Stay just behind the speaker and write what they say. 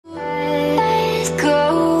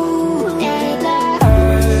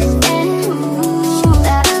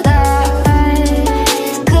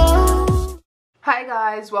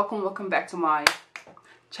guys, welcome back to my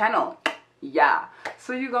channel. Yeah,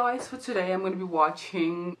 so you guys, for today I'm going to be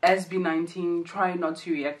watching SB19 Try Not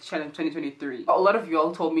to React Challenge 2023. A lot of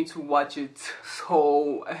y'all told me to watch it,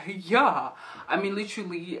 so yeah, I mean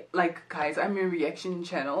literally, like guys, I'm a reaction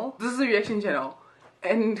channel. This is a reaction channel,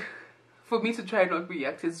 and for me to try not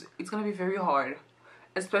react, it's gonna be very hard,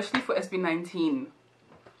 especially for SB19.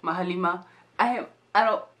 Mahalima, I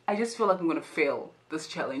just feel like I'm gonna fail this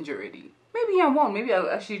challenge already. Maybe I won't, maybe I'll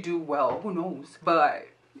actually do well, who knows, but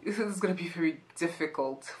this is gonna be very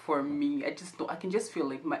difficult for me. I can just feel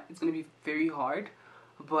like it's gonna be very hard,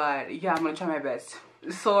 but yeah, I'm gonna try my best.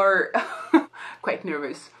 So quite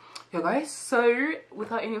nervous, you guys. So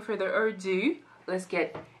without any further ado, let's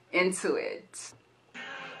get into it.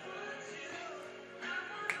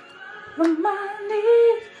 Did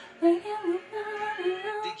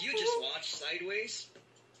you just watch Sideways?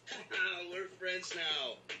 We're friends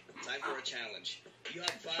now. Time for a challenge. You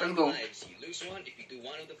have 5 lives. You lose one if you do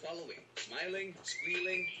one of the following: smiling,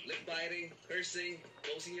 squealing, lip biting, cursing,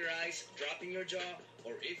 closing your eyes, dropping your jaw,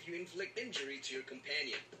 or if you inflict injury to your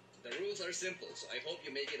companion. The rules are simple, so I hope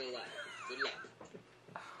you make it alive. Good luck.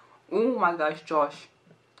 Oh my gosh, Josh.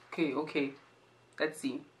 Okay. Let's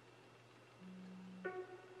see.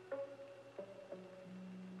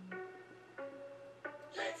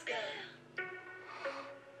 Let's go.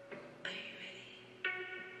 Are you ready?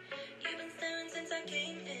 You've been staring since I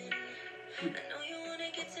came in. I know you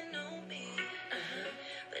wanna get to know me.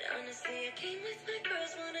 But honestly, I came with my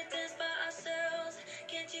girls, wanna dance by ourselves.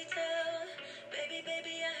 Can't you tell?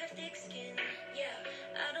 Baby, I have thick skin. Yeah,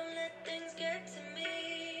 I don't let things get to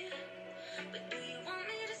me. But do you want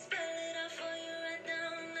me to spell it out for you right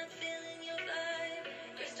now? I'm not feeling your vibe.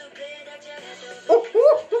 Crystal clear that you had those. Don't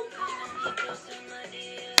come any closer, my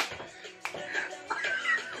dear.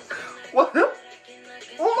 What?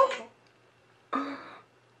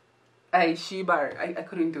 Hey, Shibar, I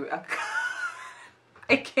couldn't do it.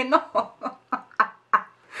 I cannot.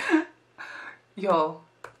 Yo,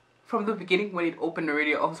 from the beginning when it opened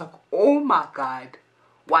already, I was like, oh my god.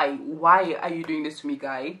 Why are you doing this to me,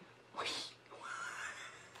 guy?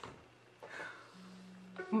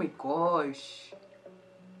 Oh my gosh.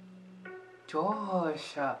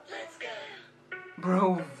 Josh. Let's go.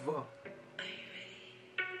 Bro.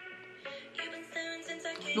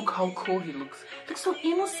 Look how cool he looks. Looks so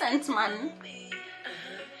innocent, man.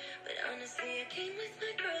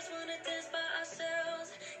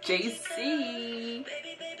 JC.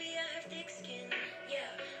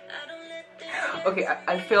 Okay,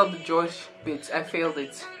 I failed the Josh bit. I failed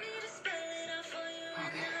it.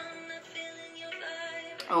 Okay.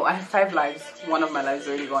 Oh, I have 5 lives. One of my lives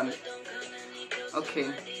already gone. Okay.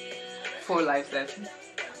 4 lives left.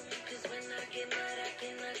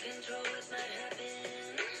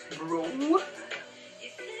 Bro.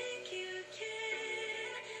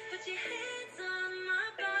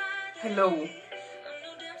 Hello.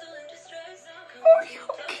 Oh,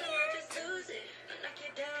 you're cute.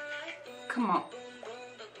 Come on.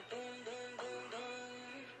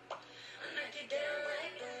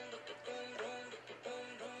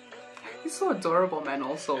 He's so adorable, man,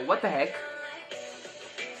 also. What the heck?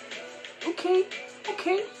 Okay.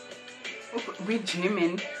 We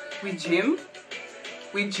gymming. We gym?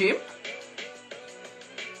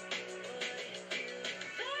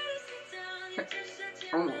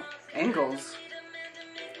 Oh, angles.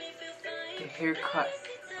 The haircut.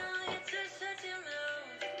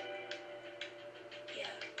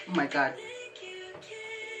 Oh my god.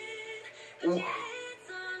 Oh.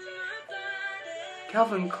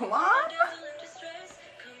 Calvin Klein?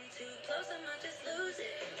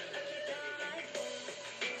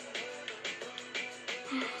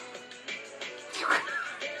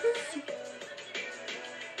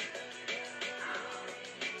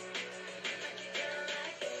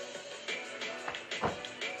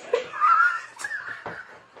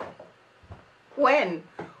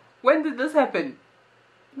 When did this happen?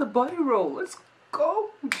 The body roll. Let's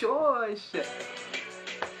go, Josh.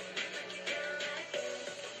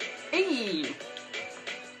 Hey.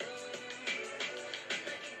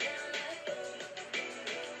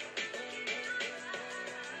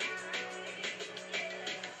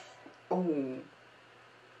 Oh.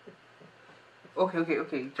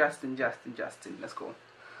 Okay. Justin. Let's go.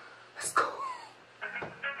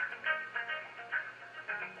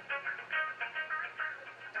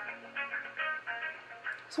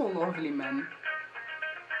 So lovely, man.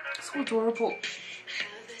 So adorable.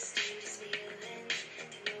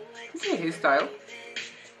 Is it his style?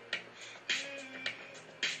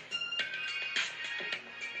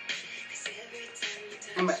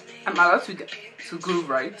 I'm allowed to groove,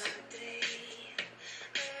 right?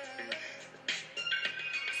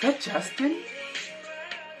 that Justin?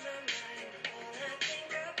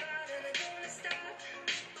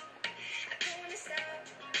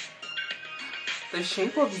 The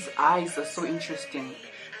shape of his eyes are so interesting.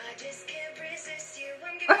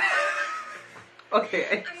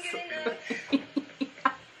 Okay.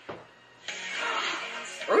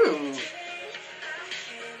 Ooh.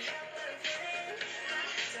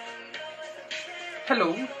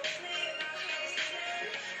 Hello.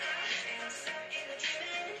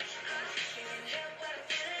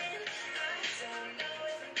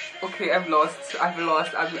 Okay, I've lost.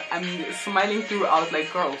 I'm smiling throughout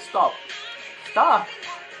like, girl, stop. Stop.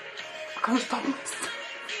 I can't stop.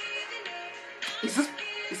 Is this,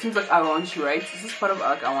 it seems like I Want You, right? Is this part of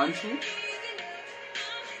like I Want You?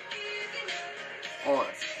 Or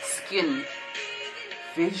skin.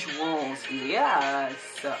 Visuals, yes.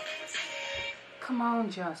 Come on,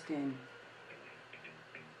 Justin.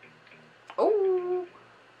 Oh,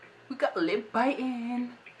 we got lip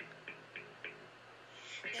biting.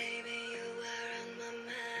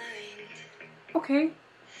 Okay.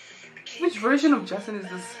 Which version of Justin is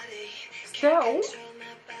this? STELL?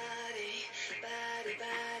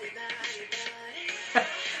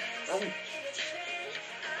 Oh.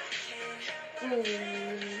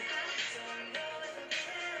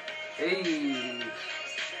 Hey.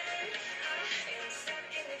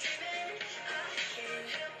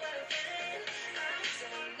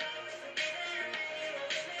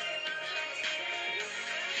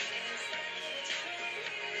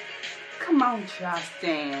 Come on,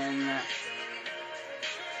 Justin.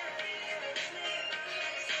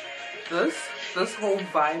 This whole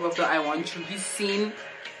vibe of the I Want You, he's seen,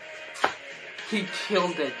 he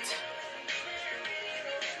killed it.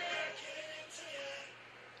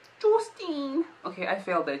 Justin. Okay, I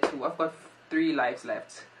failed that too. I've got 3 lives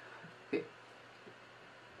left. Okay.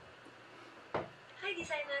 Hi,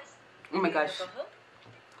 designers. Oh my gosh.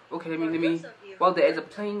 Okay, let me. While the ads are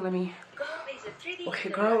playing, let me. Okay,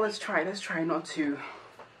 girl, let's try not to.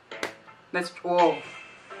 Let's. Whoa.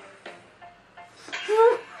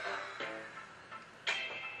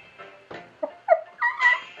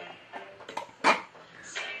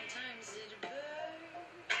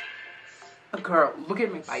 Girl, look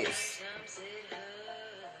at my bias.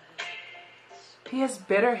 He has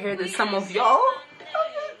better hair than some of y'all.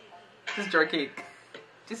 Just joking.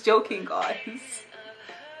 Just joking, guys.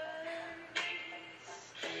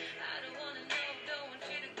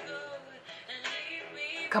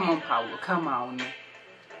 Come on, Pablo, come on.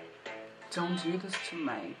 Don't do this to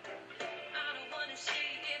me.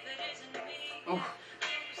 Oh.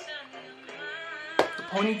 The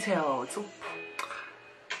ponytail, it's so...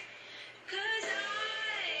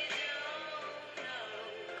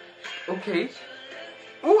 Okay.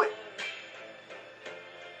 Oh.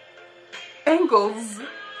 Angles.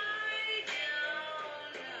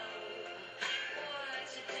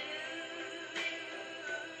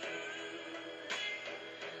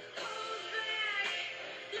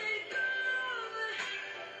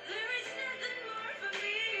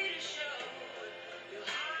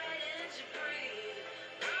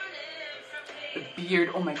 The beard,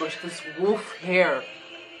 oh my gosh, this wolf hair.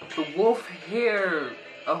 The wolf hair,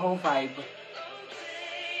 a whole vibe.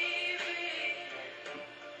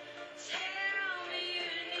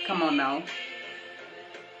 Come on now.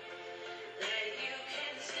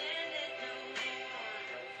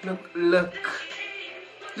 Look.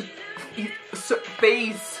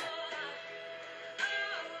 Face.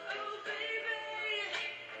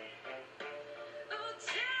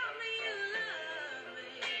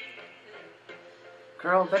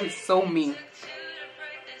 Girl, that is so me.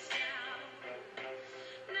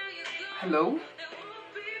 Hello?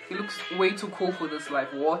 He looks way too cool for this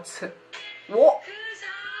life. What? What?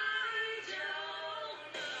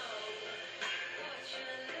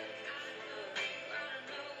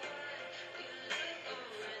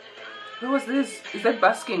 What was this? Is that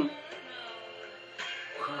basking?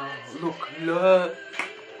 Girl, look.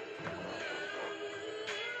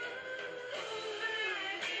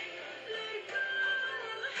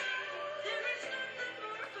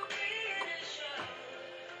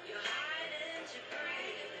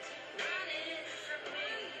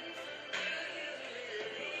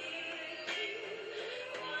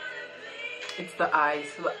 It's the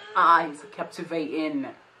eyes captivating.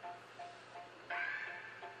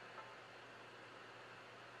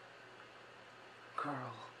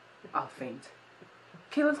 Girl, I'll faint.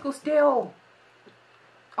 Okay, let's go still.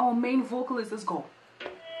 Our main vocalist, let's go.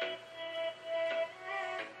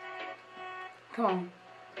 Come on.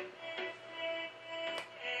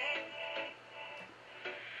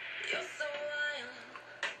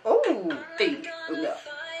 Oh, hey, no.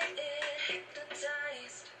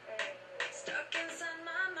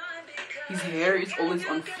 His hair is always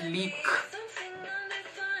on fleek.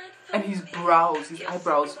 And his brows, his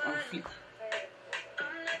eyebrows on fleek.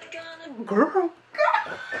 Girl.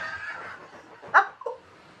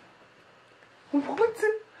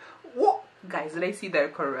 What? Guys, did I see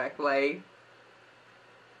that correct? Like,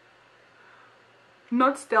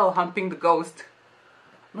 not STELL humping the ghost.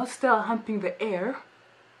 Not STELL humping the air.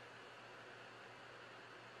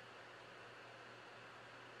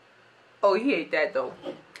 Oh, he ate that though.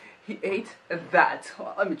 He ate that.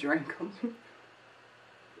 Well, let me drink.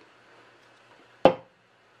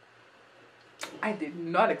 I did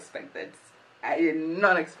not expect that. I did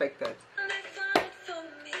not expect that.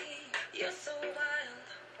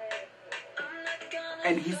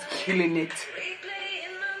 And he's killing it.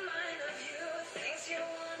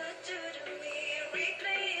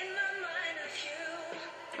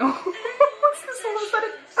 Oh, what's this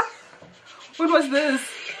one? What was this?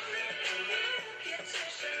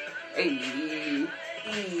 Hey.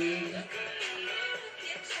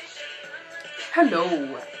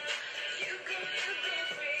 Hello.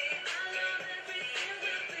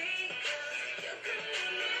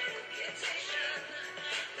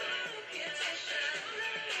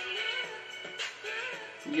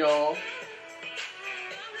 Yo.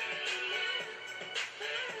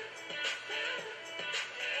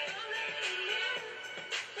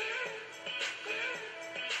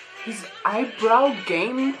 His eyebrow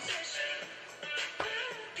game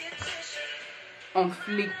on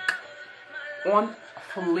fleek. On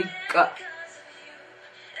fleek.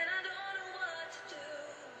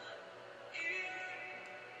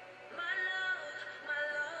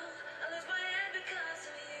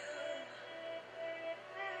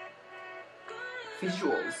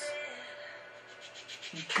 Visuals.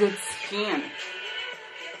 Good skin.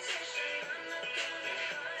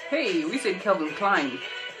 Hey, we said Calvin Klein.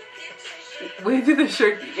 Where did the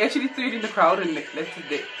shirt? He actually threw it in the crowd and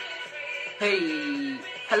neglected it. Hey,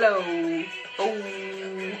 hello. Oh,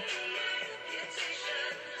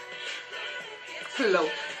 hello.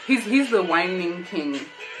 He's the whining king.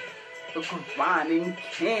 The whining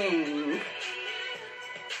king.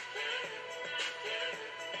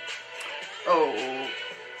 Oh.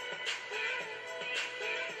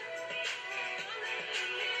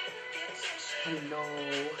 Hello.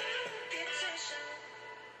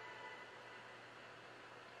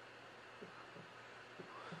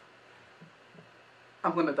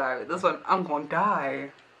 I'm gonna die with this one. I'm gonna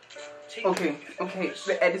die. Okay, okay.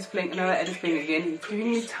 The ad is playing. Another ad is playing again. It's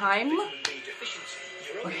giving me time.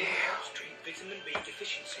 Okay.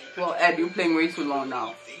 Well, Ed, you're playing way too long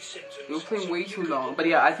now. You're playing way too long. But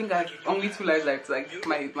yeah, I think I have only 2 lives left. Like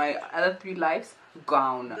my other 3 lives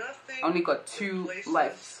gone. I only got 2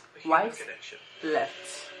 lives left.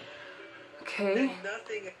 Okay.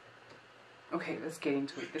 Okay, let's get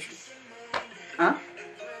into it. Huh?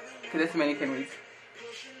 Okay, that's American ways.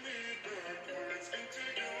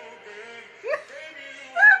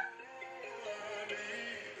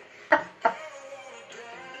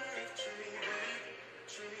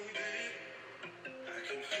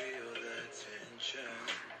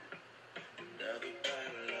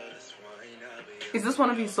 Is this one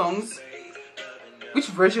of his songs? Which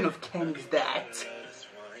version of Ken is that?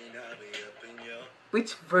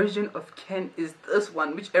 Which version of Ken is this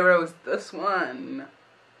one? Which era was this one?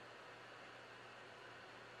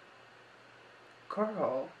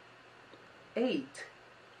 Girl. 8.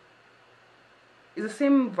 It's the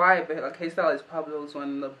same vibe, like hairstyle as Pablo's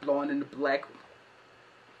one, the blonde and the black.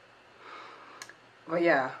 But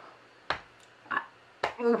yeah.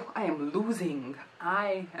 I am losing.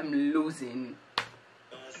 I am losing.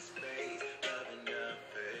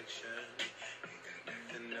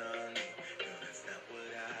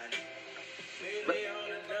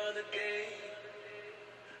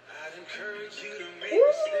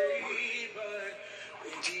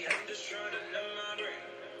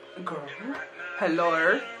 Girl,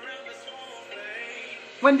 hello.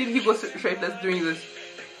 When did he go shirtless doing this?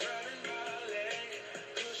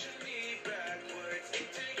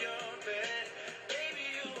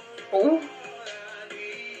 Oh,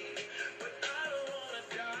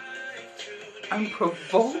 I'm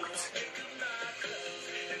provoked.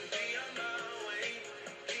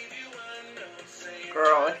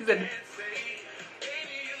 Girl, he said.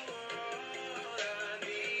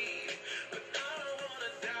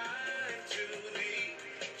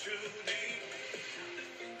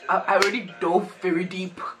 I already dove very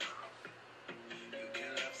deep.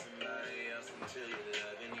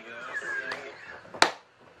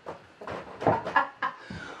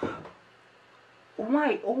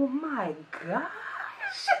 Oh my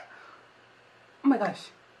gosh. Oh my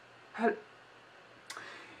gosh.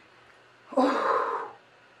 Oh,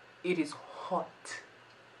 it is hot.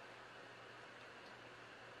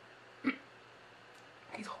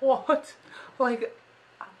 It's hot. Like,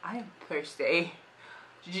 I am thirsty.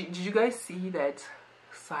 Did you guys see that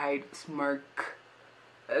side smirk?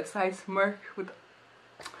 That side smirk with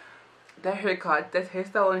that haircut, that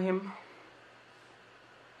hairstyle on him.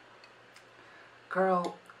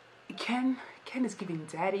 Girl, Ken is giving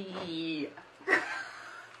daddy.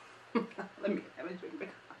 Let me have a drink.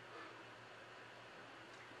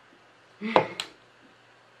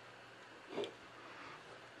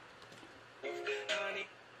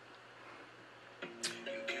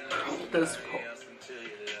 This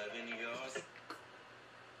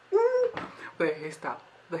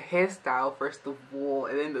the hairstyle first of all,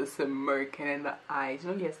 and then the smirk, and then the eyes.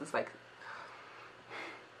 You know, he has this like.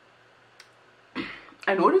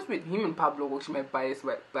 I noticed with him and Pablo, which my bias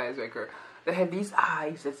record, they have these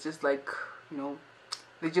eyes that's just like, you know,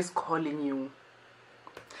 they're just calling you.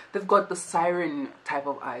 They've got the siren type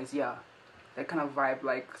of eyes, yeah, that kind of vibe,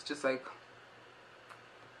 like it's just like.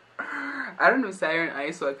 I don't know siren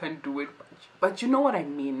eyes, so I can't do it, but you know what I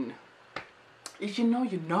mean. If you know,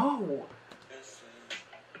 you know.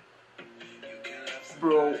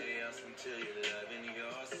 Bro.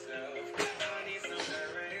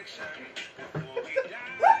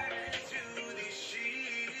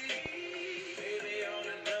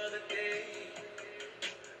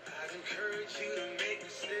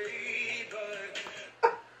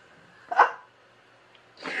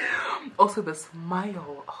 Also the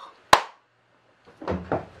smile.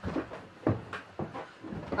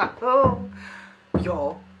 Oh.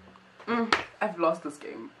 Yo, I've lost this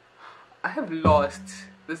game. I have lost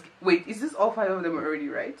this. Wait, is this all 5 of them already,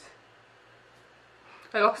 right?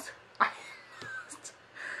 I lost.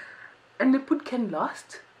 And they put Ken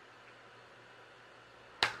lost.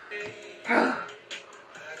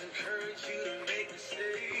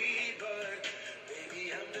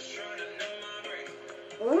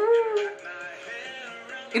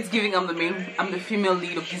 It's giving I'm the female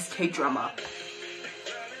lead of this K-drama.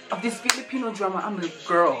 Of this Filipino drama, I'm the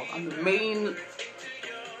girl. I'm the main.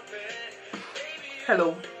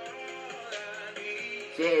 Hello.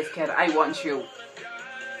 Yes, Ken, I want you.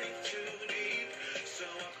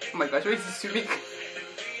 Oh my gosh, where is this swimming?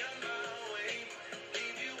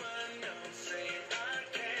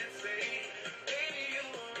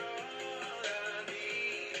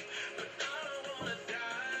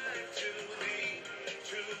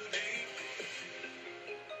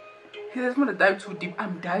 He doesn't want to dive too deep.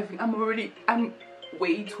 I'm diving. I'm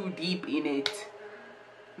way too deep in it.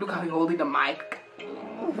 Look how he's holding the mic.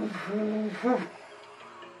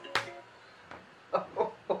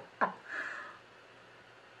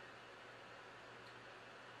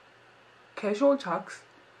 Casual Chucks.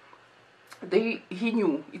 He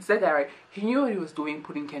knew. It's that guy, right? He knew what he was doing,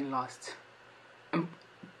 putting Ken lost. And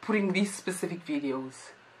putting these specific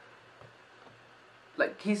videos.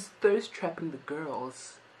 Like, he's thirst trapping the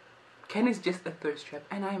girls. Ken is just a thirst trap,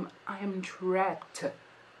 and I am trapped.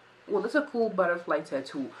 Well, that's a cool butterfly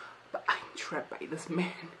tattoo, but I'm trapped by this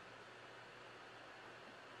man.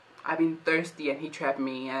 I've been thirsty and he trapped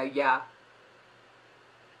me. Yeah.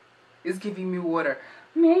 He's giving me water.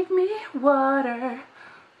 Make me water.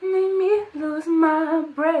 Make me lose my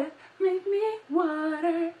breath. Make me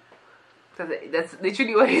water. That's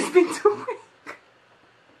literally what he's been doing.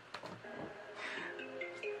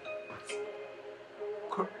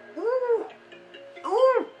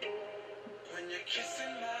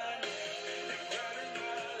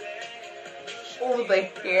 Oh, the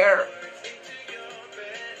hair.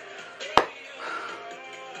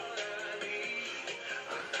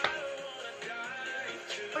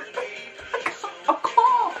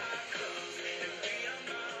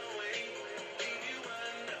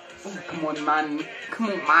 Oh, come on, man. Come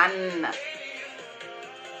on, man.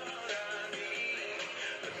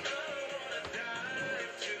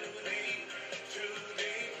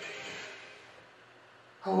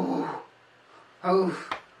 Oh. Oh.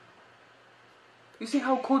 You see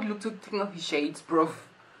how cold looks at taking off his shades, bro?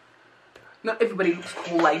 Not everybody looks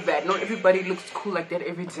cool like that. Not everybody looks cool like that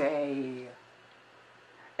every day.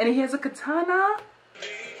 And he has a katana.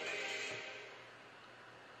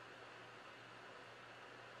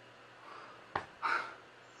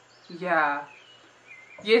 Yeah.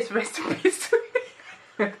 Yes, rest in peace.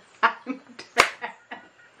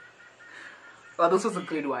 Oh, this was a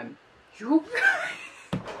good one.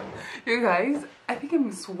 You guys, I think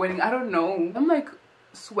I'm sweating. I don't know. I'm like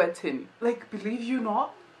sweating. Like, believe you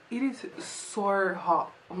not, it is so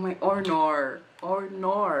hot. I'm like, or nor.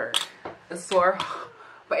 It's so hot.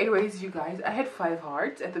 But anyways, you guys, I had 5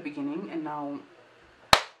 hearts at the beginning, and now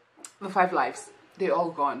The 5 lives, they're all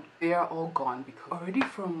gone. They are all gone because already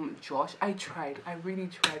from Josh, I really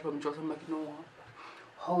tried from Josh. I'm like, you know what?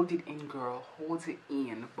 Hold it in, girl. Hold it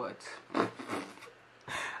in. But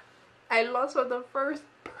I lost for the first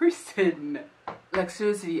person. Like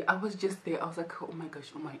seriously, I was just there. I was like, oh my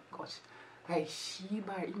gosh. Like she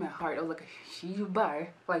bar in my heart. I was like, she bar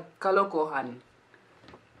like kalokohan.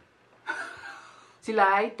 Sila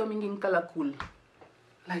ay tumingin kalakul.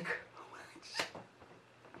 Like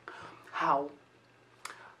how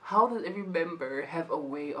does every member have a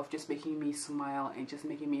way of just making me smile and just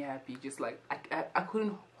making me happy? Just like I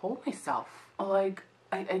couldn't hold myself. Like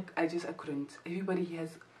I couldn't.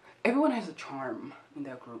 Everyone has a charm in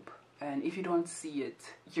their group, and if you don't see it,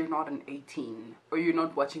 you're not an 18 or you're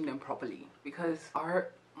not watching them properly, because our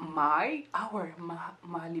Malima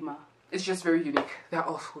is just very unique. They're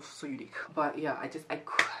all so unique. But yeah,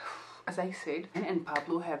 as I said, and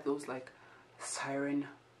Pablo have those like siren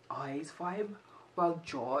eyes vibe, while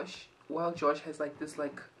Josh has like this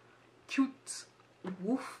like cute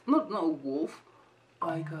wolf, not a wolf,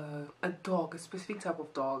 like a dog, a specific type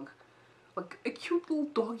of dog, like a cute little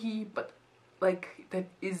doggy, but like that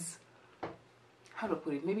is, how do I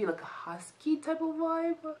put it, maybe like a husky type of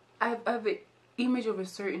vibe. I have an image of a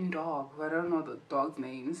certain dog, but I don't know the dog's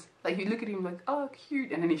names. Like you look at him like, oh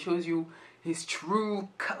cute, and then he shows you his true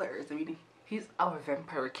colors. I mean, he's our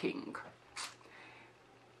vampire king.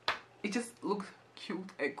 It just looks cute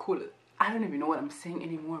and cool. I don't even know what I'm saying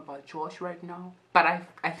anymore about Josh right now, but I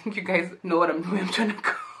think you guys know what I'm doing. I'm trying to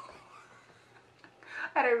go.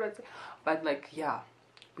 I don't know what to say. But like yeah,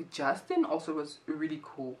 with Justin also was really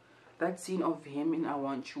cool. That scene of him in I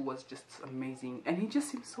Want You was just amazing, and he just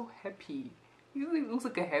seems so happy. He really looks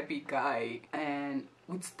like a happy guy. And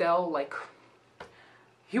with STELL, like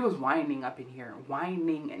he was whining up in here,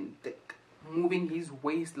 whining and moving his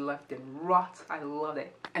waist left and right. I love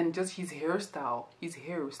it. And just his hairstyle, his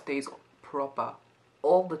hair stays proper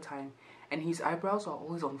all the time, and his eyebrows are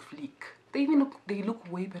always on fleek. They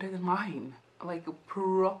look way better than mine, like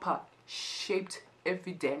proper shaped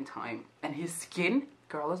every damn time. And his skin,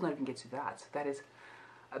 girl, let's not even get to that. That is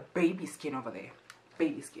a baby skin over there,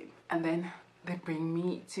 baby skin. And then they bring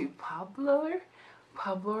me to Pablo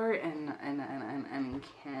and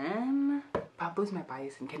Ken. Pablo is my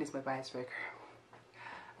bias and Ken is my bias breaker.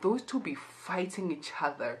 Those two be fighting each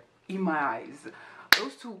other in my eyes.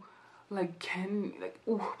 Those two, like Ken, like,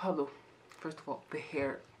 oh, Pablo, first of all, the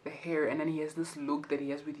hair, and then he has this look that he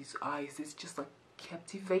has with his eyes. It's just like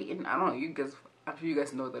captivating. I don't know, you guys, I'm sure you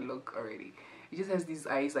guys know the look already. He just has these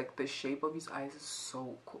eyes, like the shape of his eyes is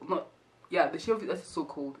so cool. No, yeah, the shape of his eyes is so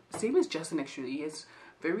cool. Same as Justin actually. He has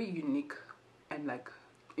very unique and like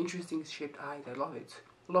interesting shaped eyes. I love it.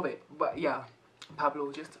 But yeah,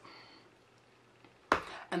 Pablo just,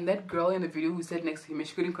 and that girl in the video who sat next to him and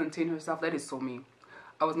she couldn't contain herself, that is so me.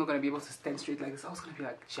 I was not gonna be able to stand straight like this. I was gonna be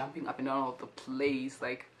like jumping up and down all over the place.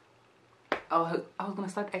 Like I was gonna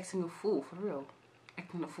start acting a fool, for real,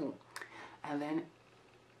 acting a fool. And then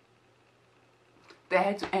they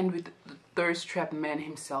had to end with the thirst trap man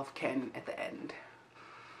himself, Ken, at the end.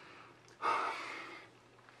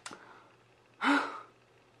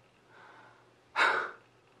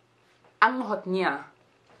 Ang hot niya.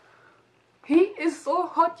 He is so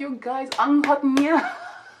hot, you guys. Ang hot niya.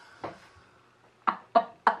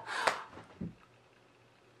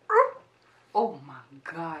 Oh my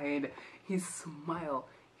god. His smile,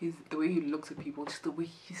 the way he looks at people, just the way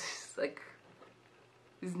he's like,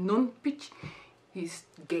 his non-pitch, his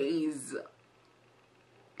gaze.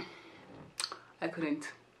 I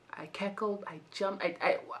couldn't. I cackled, I jumped,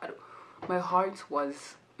 my heart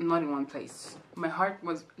was not in one place. My heart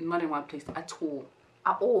was not in one place at all.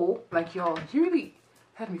 At all. Like y'all, he really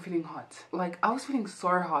had me feeling hot. Like I was feeling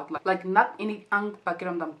so hot. Like not any ang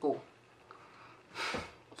pakiramdam ko.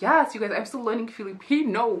 Yes, you guys, I'm still learning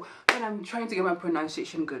Filipino and I'm trying to get my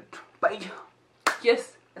pronunciation good. But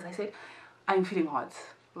yes, as I said, I'm feeling hot.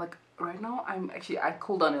 Like right now, I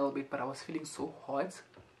cooled down a little bit, but I was feeling so hot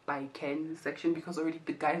by Ken's section because already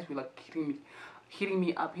the guys were like hitting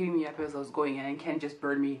me up as I was going, and then Ken just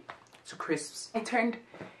burned me to crisps. I turned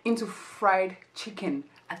into fried chicken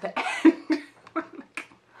at the end. Like,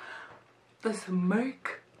 the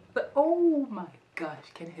smirk, oh my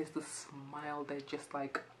gosh, Ken has the smile that just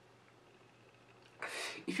like,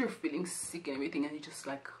 if you're feeling sick and everything and you just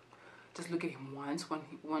like, just look at him once,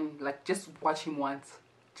 like just watch him once,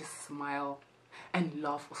 just smile and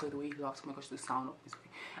laugh. Also the way he laughs, oh my gosh, the sound of his,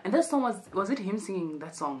 and that song was it him singing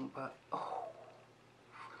that song? But oh,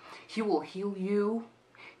 he will heal you,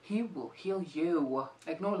 he will heal you.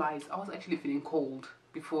 Like no lies, I was actually feeling cold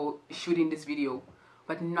before shooting this video,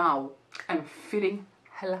 but now I'm feeling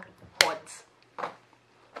hella hot.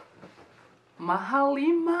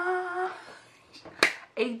 Mahalima.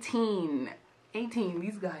 18,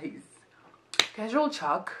 these guys. Casual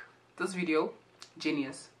Chuck, this video,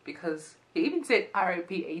 genius, because he even said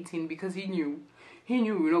RIP 18 because he knew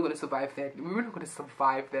we're not gonna survive that. We were not gonna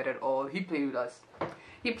survive that at all. He played with us.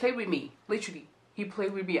 He played with me, literally. He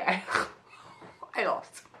played with me. I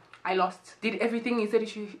lost. Did everything he said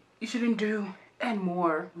you shouldn't do and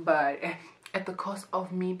more, but at the cost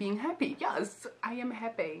of me being happy. Yes, I am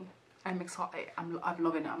happy. I'm excited. I'm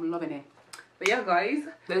loving it. But yeah, guys,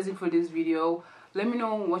 that is it for this video. Let me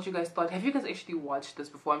know what you guys thought. Have you guys actually watched this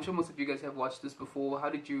before? I'm sure most of you guys have watched this before. How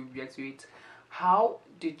did you react to it? How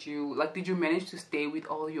did you, like, did you manage to stay with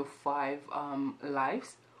all your 5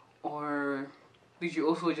 lives, or did you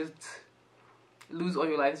also just lose all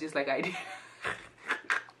your lives just like I did?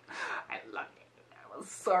 I loved it. That was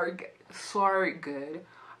so good.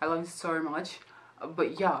 I loved it so much.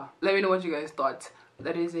 But yeah, let me know what you guys thought.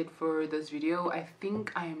 That is it for this video. I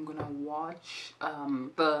think I am gonna watch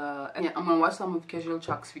I'm gonna watch some of Casual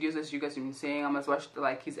Chuck's videos, as you guys have been saying. I must watch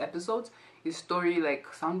like his episodes, his story,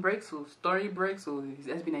 like sound breaks or story breaks, or his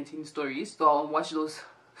SB19 stories. So I'll watch those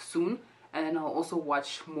soon, and then I'll also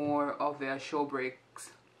watch more of their show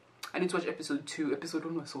breaks. I need to watch episode 2. Episode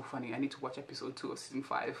 1 was so funny. I need to watch episode 2 of season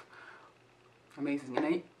 5. Amazing. And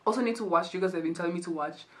I also need to watch, you guys have been telling me to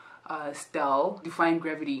watch STELL, Defying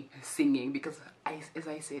Gravity singing, because as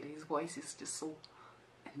I said, his voice is just so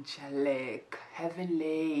angelic,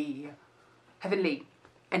 heavenly,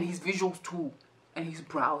 and his visuals too, and his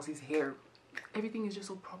brows, his hair, everything is just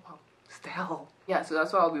so proper. STELL. Yeah, so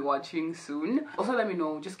that's what I'll be watching soon. Also, let me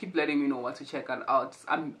know, just keep letting me know what to check out.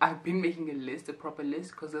 I've been making a list, a proper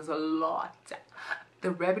list, because there's a lot.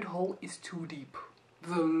 The rabbit hole is too deep.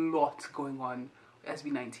 There's a lot going on.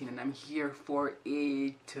 SB19, and I'm here for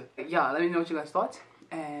it. Yeah, let me know what you guys thought,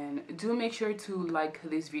 and do make sure to like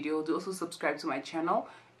this video. Do also subscribe to my channel.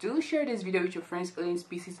 Do share this video with your friends, alien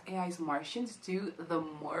species, AIs, Martians. Do the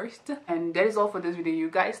most. And that is all for this video,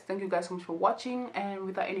 you guys. Thank you guys so much for watching, and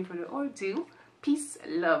without any further ado, peace,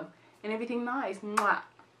 love, and everything nice. Mwah.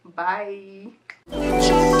 Bye.